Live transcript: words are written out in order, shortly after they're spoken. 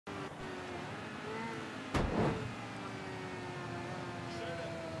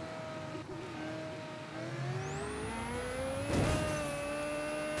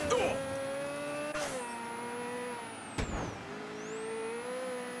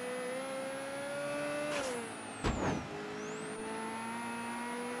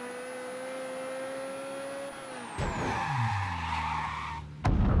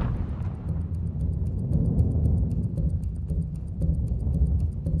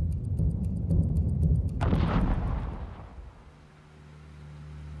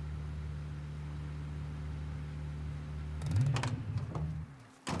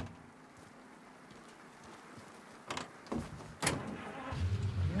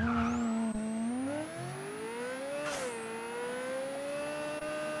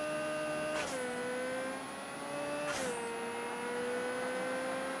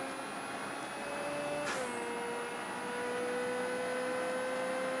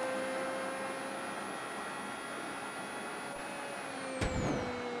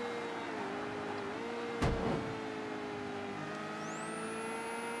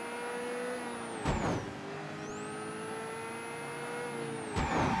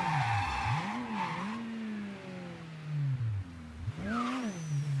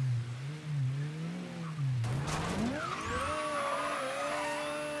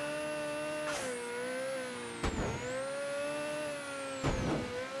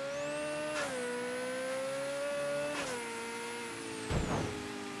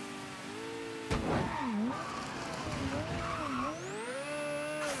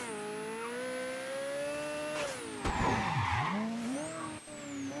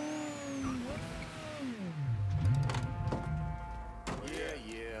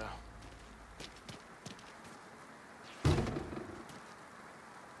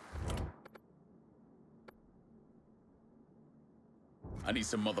I need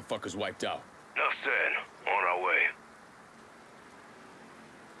some motherfuckers wiped out. Enough said. On our way.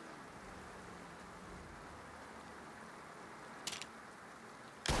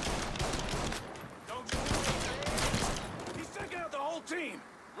 He's taking out the whole team!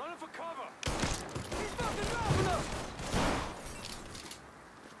 Running for cover! He's fucking dropping us!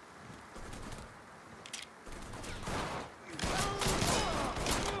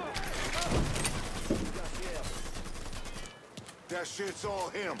 That shit's all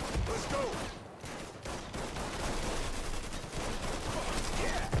him. Let's go!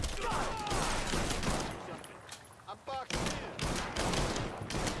 I'm boxed in.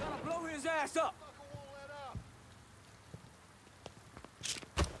 Gotta blow his ass up!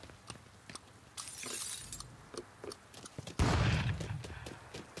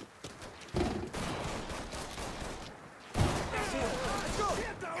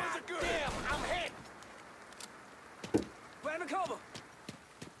 Cover!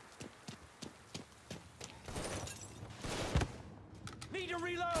 Need to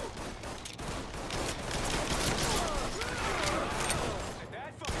reload!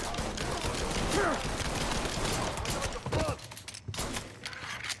 That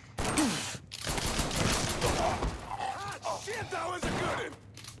Shit, that was a good one!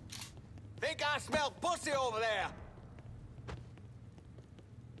 Think I smell pussy over there.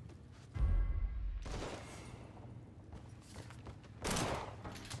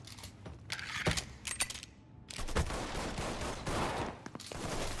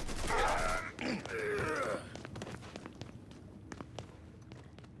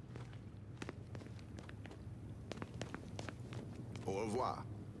 Au revoir.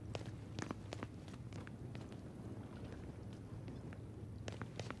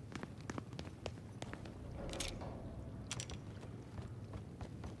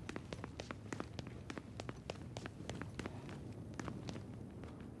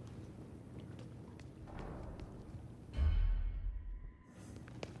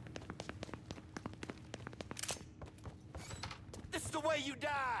 This is the way you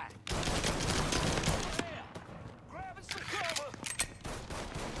die. Grabbing some cover!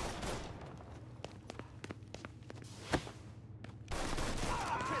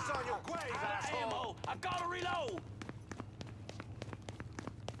 Piss on your grave, asshole. Ammo! I gotta reload!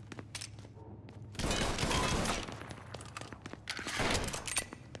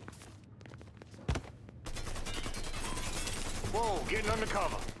 Whoa, getting under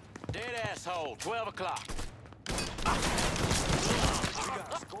cover. Dead asshole, 12 o'clock. You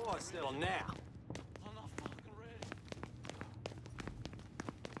got a score still now. I'm not fucking ready.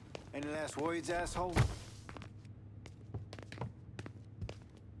 Any last words, asshole?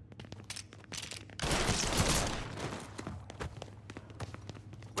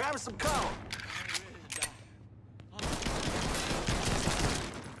 Grab some cover.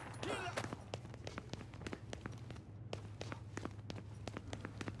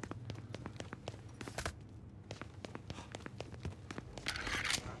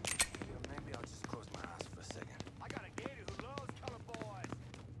 Maybe I'll just close my eyes for a second. I got a gator who loves color boys.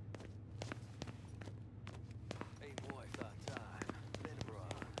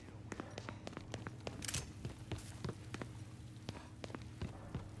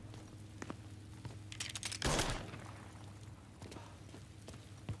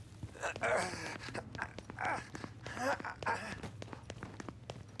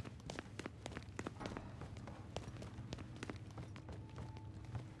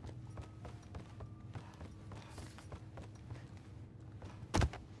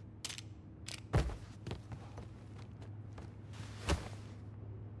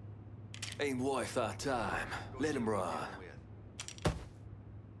 Ain't worth our time. Let him run.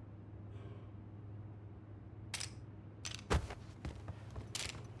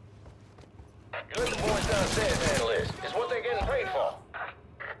 You let the boys downstairs handle this. It's what they're getting paid for.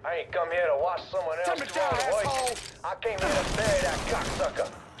 I ain't come here to watch someone else me do down, all the work. asshole! I came here to bury that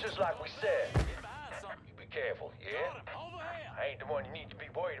cocksucker, just like we said. You be careful, yeah? Over here! I ain't the one you need to be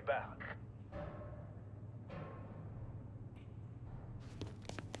worried about.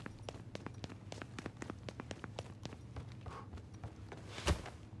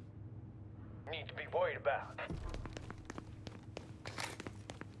 Need to be worried about.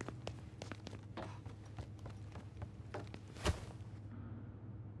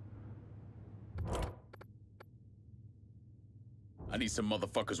 I need some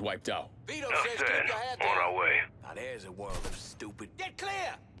motherfuckers wiped out. Vito says keep your head down. On our way. Now there's a world of stupid. Get clear!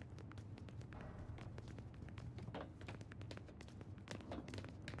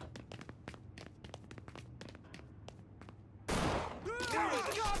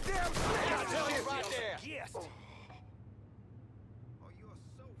 Goddamn Right there. Yes!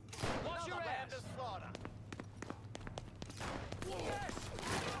 Watch your ass.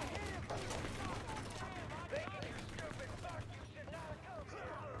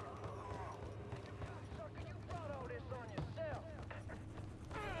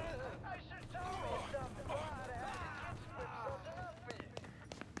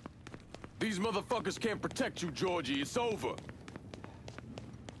 These motherfuckers can't protect you, Georgie. It's over.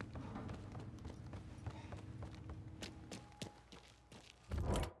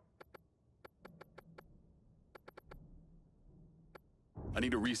 I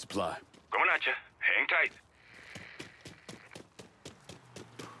need a resupply. Coming at you. Hang tight.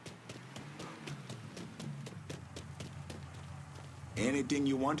 Anything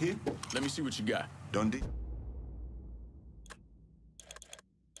you want here? Let me see what you got. Dundee?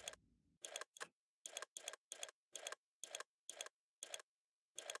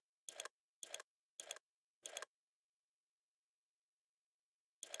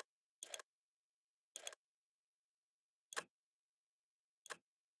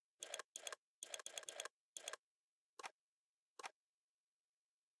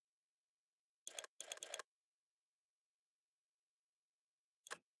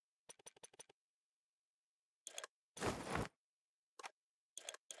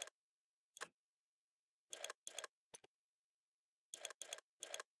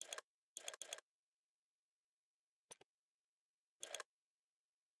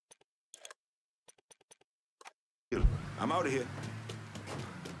 I'm out of here.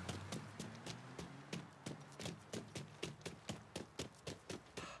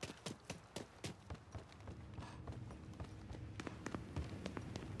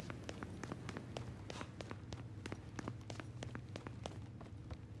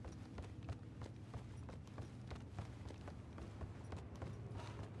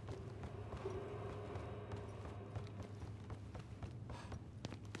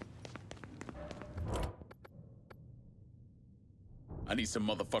 I need some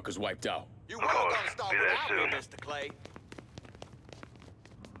motherfuckers wiped out. You weren't course. gonna start Be there without me, soon. Mr. Clay.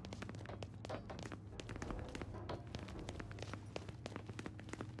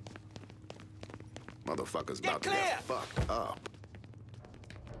 Motherfucker's about to clear! get fucked up.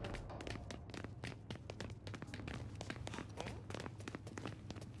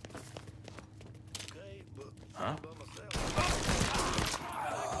 Huh?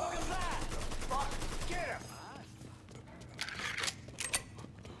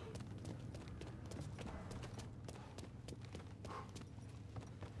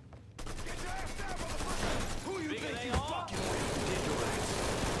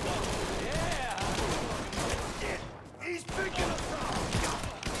 He's picking us up.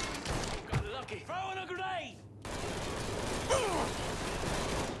 Got lucky. Throwing a grenade!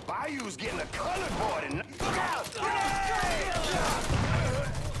 Bayou's getting a colored boy tonight. Look out!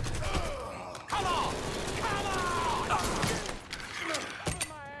 Come on! Come on!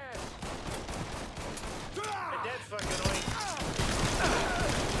 That's fucking oink.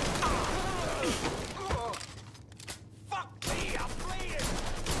 Fuck me! I'm bleeding!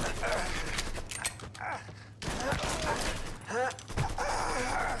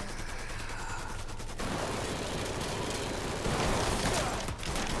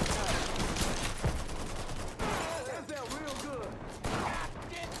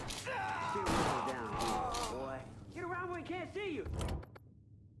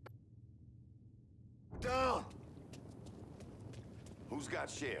 got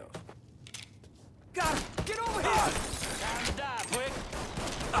shells. Got him! Get over here! Time to die, quick.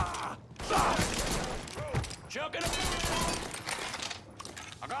 Chucking him.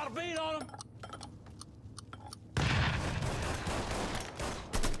 I got a beat on him.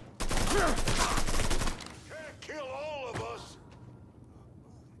 Can't kill all of us.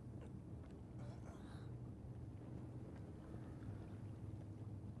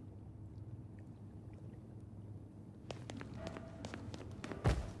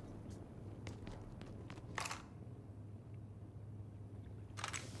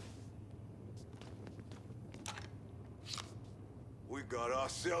 We got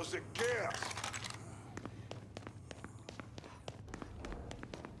ourselves a gas.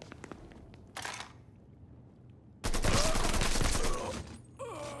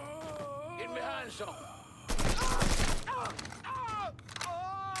 Getting behind something.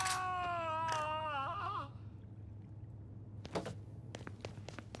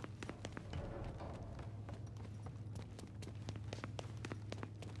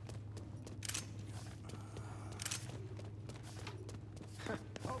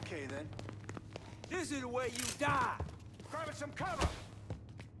 Okay, then. This is the way you die. Grabbing some cover.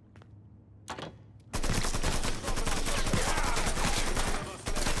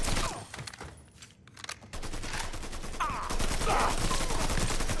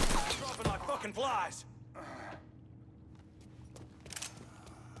 Dropping like fucking flies.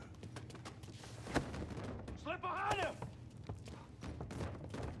 Slip behind him.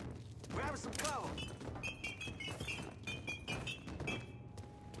 Grabbing some cover.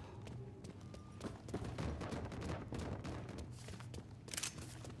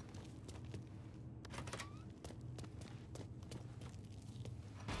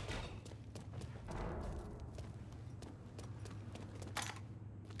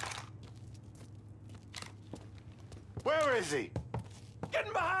 Where is he?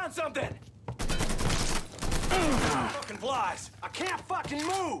 Getting behind something! Fucking flies! I can't fucking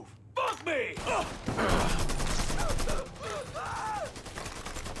move! Fuck me!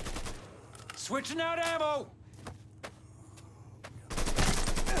 Switching out ammo!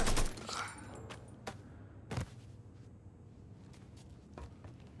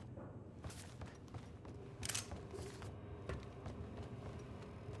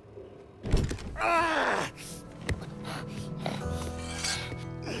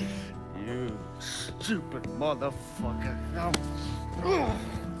 You stupid motherfucker. I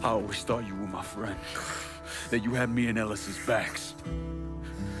always thought you were my friend. That you had me and Ellis's backs.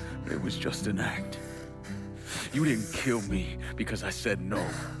 But it was just an act. You didn't kill me because I said no.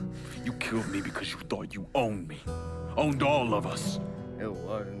 You killed me because you thought you owned me. Owned all of us. It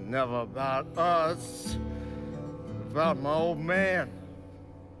was never about us. It was about my old man.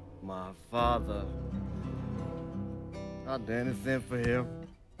 My father. I'd do anything for him.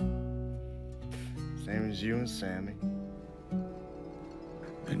 Same as you and Sammy.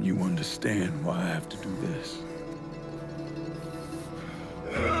 And you understand why I have to do this.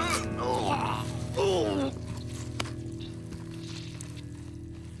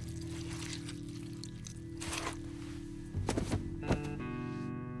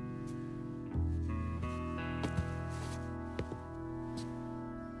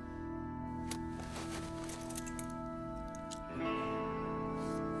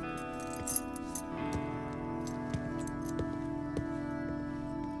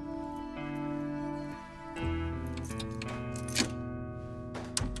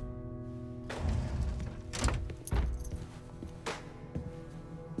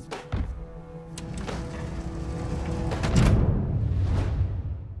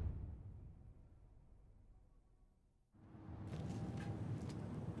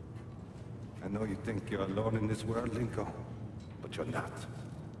 I know you think you're alone in this world, Linko, but you're not.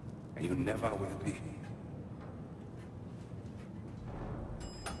 And you never will be.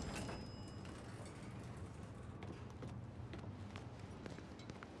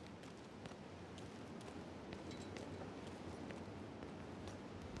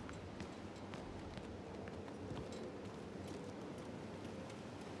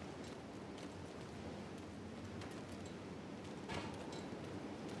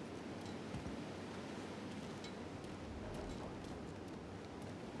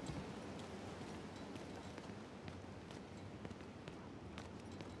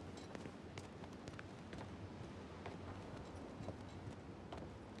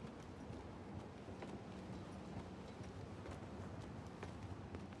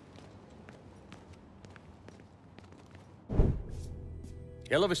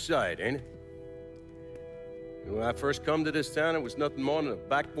 Hell of a sight, ain't it? When I first come to this town, it was nothing more than a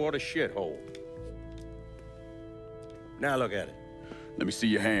backwater shithole. Now look at it. Let me see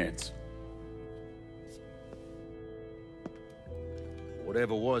your hands.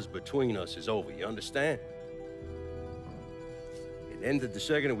 Whatever was between us is over, you understand? It ended the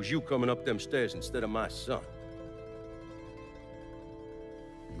second it was you coming up them stairs instead of my son.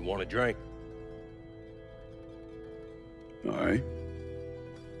 You want a drink? All right.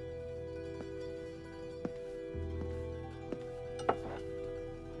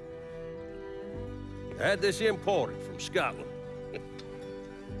 I had this imported from Scotland.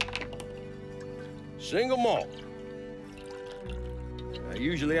 Single malt. Now,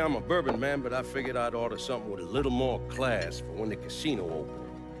 usually I'm a bourbon man, but I figured I'd order something with a little more class for when the casino opened.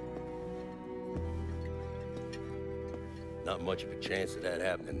 Not much of a chance of that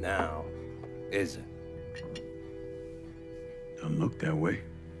happening now, is it? Don't look that way.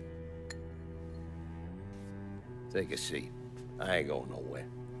 Take a seat. I ain't going nowhere.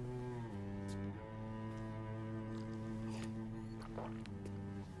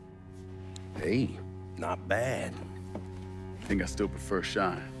 Hey, not bad. I think I still prefer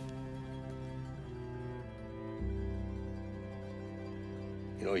Shine.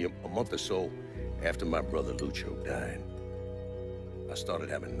 You know, a month or so after my brother Lucho died, I started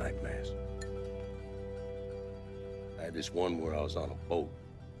having nightmares. I had this one where I was on a boat.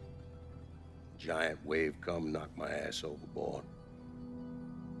 Giant wave come, knocked my ass overboard.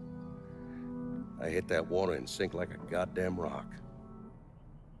 I hit that water and sink like a goddamn rock.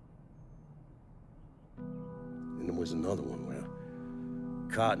 And there was another one where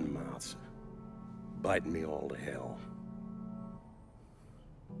cottonmouths biting me all to hell.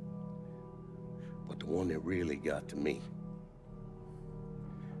 But the one that really got to me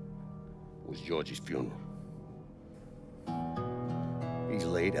was Georgie's funeral. He's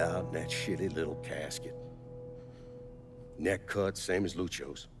laid out in that shitty little casket. Neck cut, same as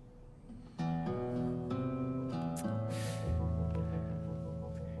Lucho's.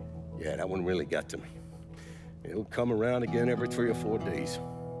 Yeah, that one really got to me. It'll come around again every 3 or 4 days.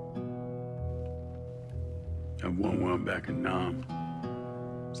 I had one where I'm back in Nam,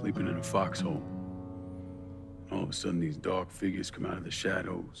 sleeping in a foxhole. All of a sudden, these dark figures come out of the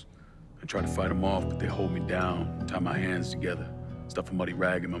shadows. I try to fight them off, but they hold me down, tie my hands together, stuff a muddy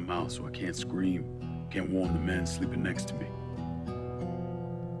rag in my mouth so I can't scream, can't warn the men sleeping next to me.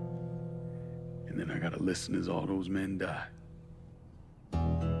 And then I gotta listen as all those men die. I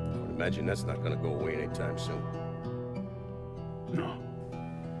would imagine that's not gonna go away anytime soon. No.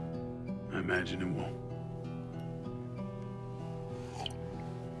 I imagine it won't.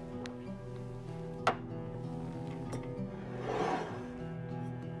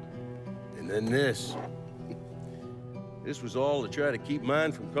 And then this. This was all to try to keep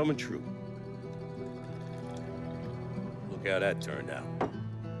mine from coming true. Look how that turned out.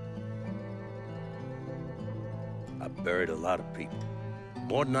 I buried a lot of people.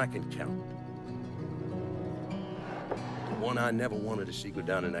 More than I can count. The one I never wanted to see go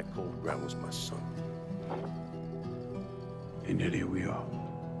down in that cold ground was my son. And yet here we are.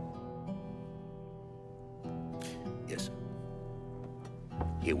 Yes, sir.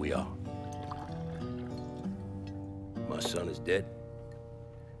 Here we are. My son is dead,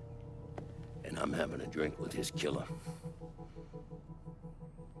 and I'm having a drink with his killer.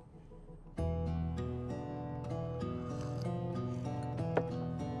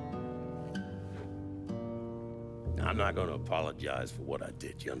 I'm not gonna apologize for what I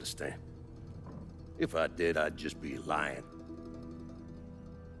did, you understand? If I did, I'd just be lying.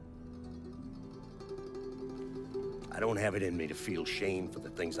 I don't have it in me to feel shame for the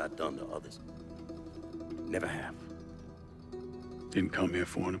things I've done to others. Never have. Didn't come here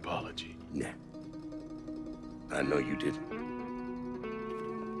for an apology. Nah. I know you didn't.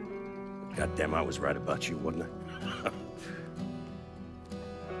 Goddamn, I was right about you, wasn't I?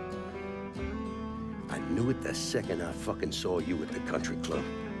 I knew it the second I fucking saw you at the country club.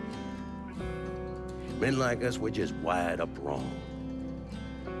 Men like us, we're just wired up wrong.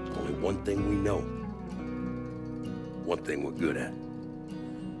 There's only one thing we know. One thing we're good at.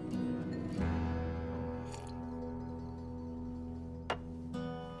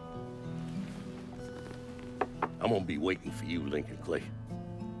 I'm gonna be waiting for you, Lincoln Clay.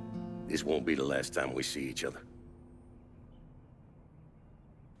 This won't be the last time we see each other.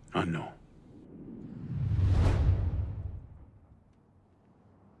 I know.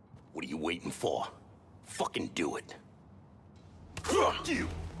 What are you waiting for? Fucking do it. Fuck you!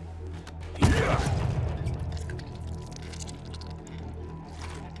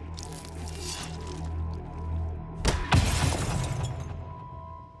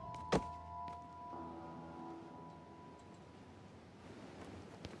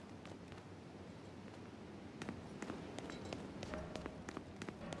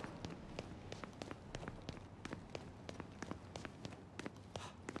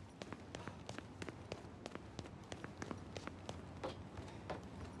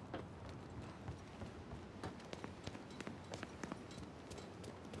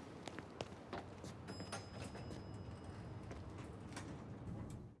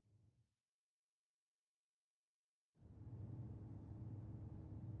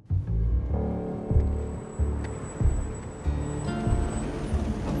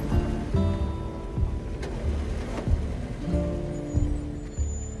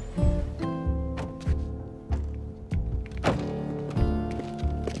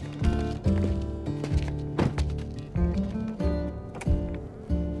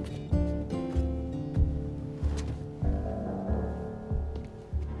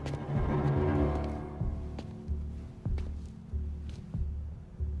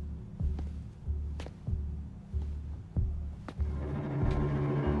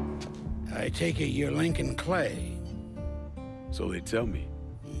 take it you're Lincoln Clay. So they tell me.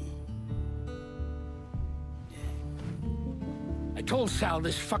 I told Sal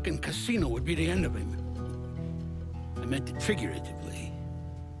this fucking casino would be the end of him. I meant it figuratively.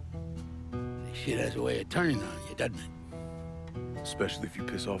 This shit has a way of turning on you, doesn't it? Especially if you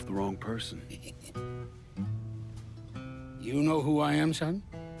piss off the wrong person. You know who I am, son?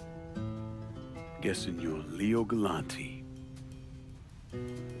 Guessing you're Leo Galante.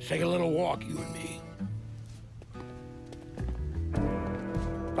 Let's take a little walk, you and me.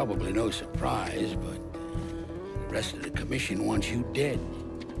 Probably no surprise, but the rest of the commission wants you dead.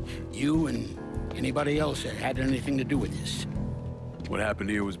 You and anybody else that had anything to do with this. What happened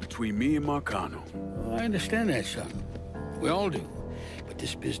here was between me and Marcano. Oh, I understand that, son. We all do. But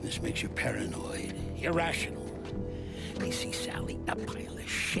this business makes you paranoid, irrational. They see Sally, a pile of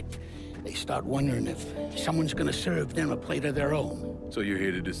shit. They start wondering if someone's gonna serve them a plate of their own. So you're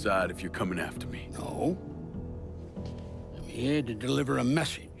here to decide if you're coming after me? No. I'm here to deliver a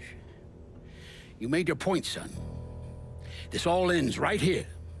message. You made your point, son. This all ends right here,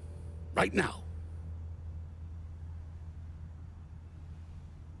 right now.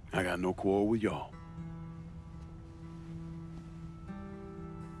 I got no quarrel with y'all.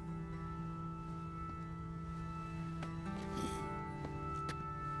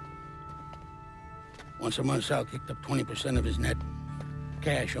 Once a month, Sal kicked up 20% of his net.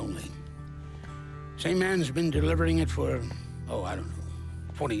 Cash only. Same man's been delivering it for, oh, I don't know,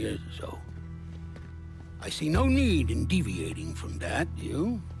 20 years or so. I see no need in deviating from that,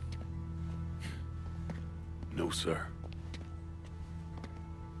 you? No, sir.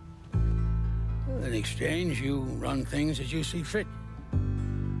 Well, in exchange, you run things as you see fit.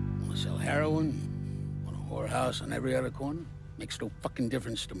 Want to sell heroin? Want a whorehouse on every other corner? Makes no fucking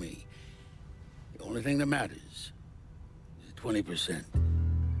difference to me. The only thing that matters is 20%.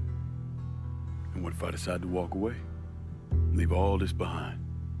 And what if I decide to walk away? Leave all this behind?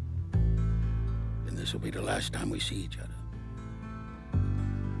 Then this will be the last time we see each other.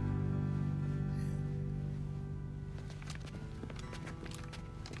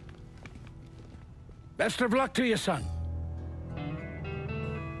 Best of luck to you, son.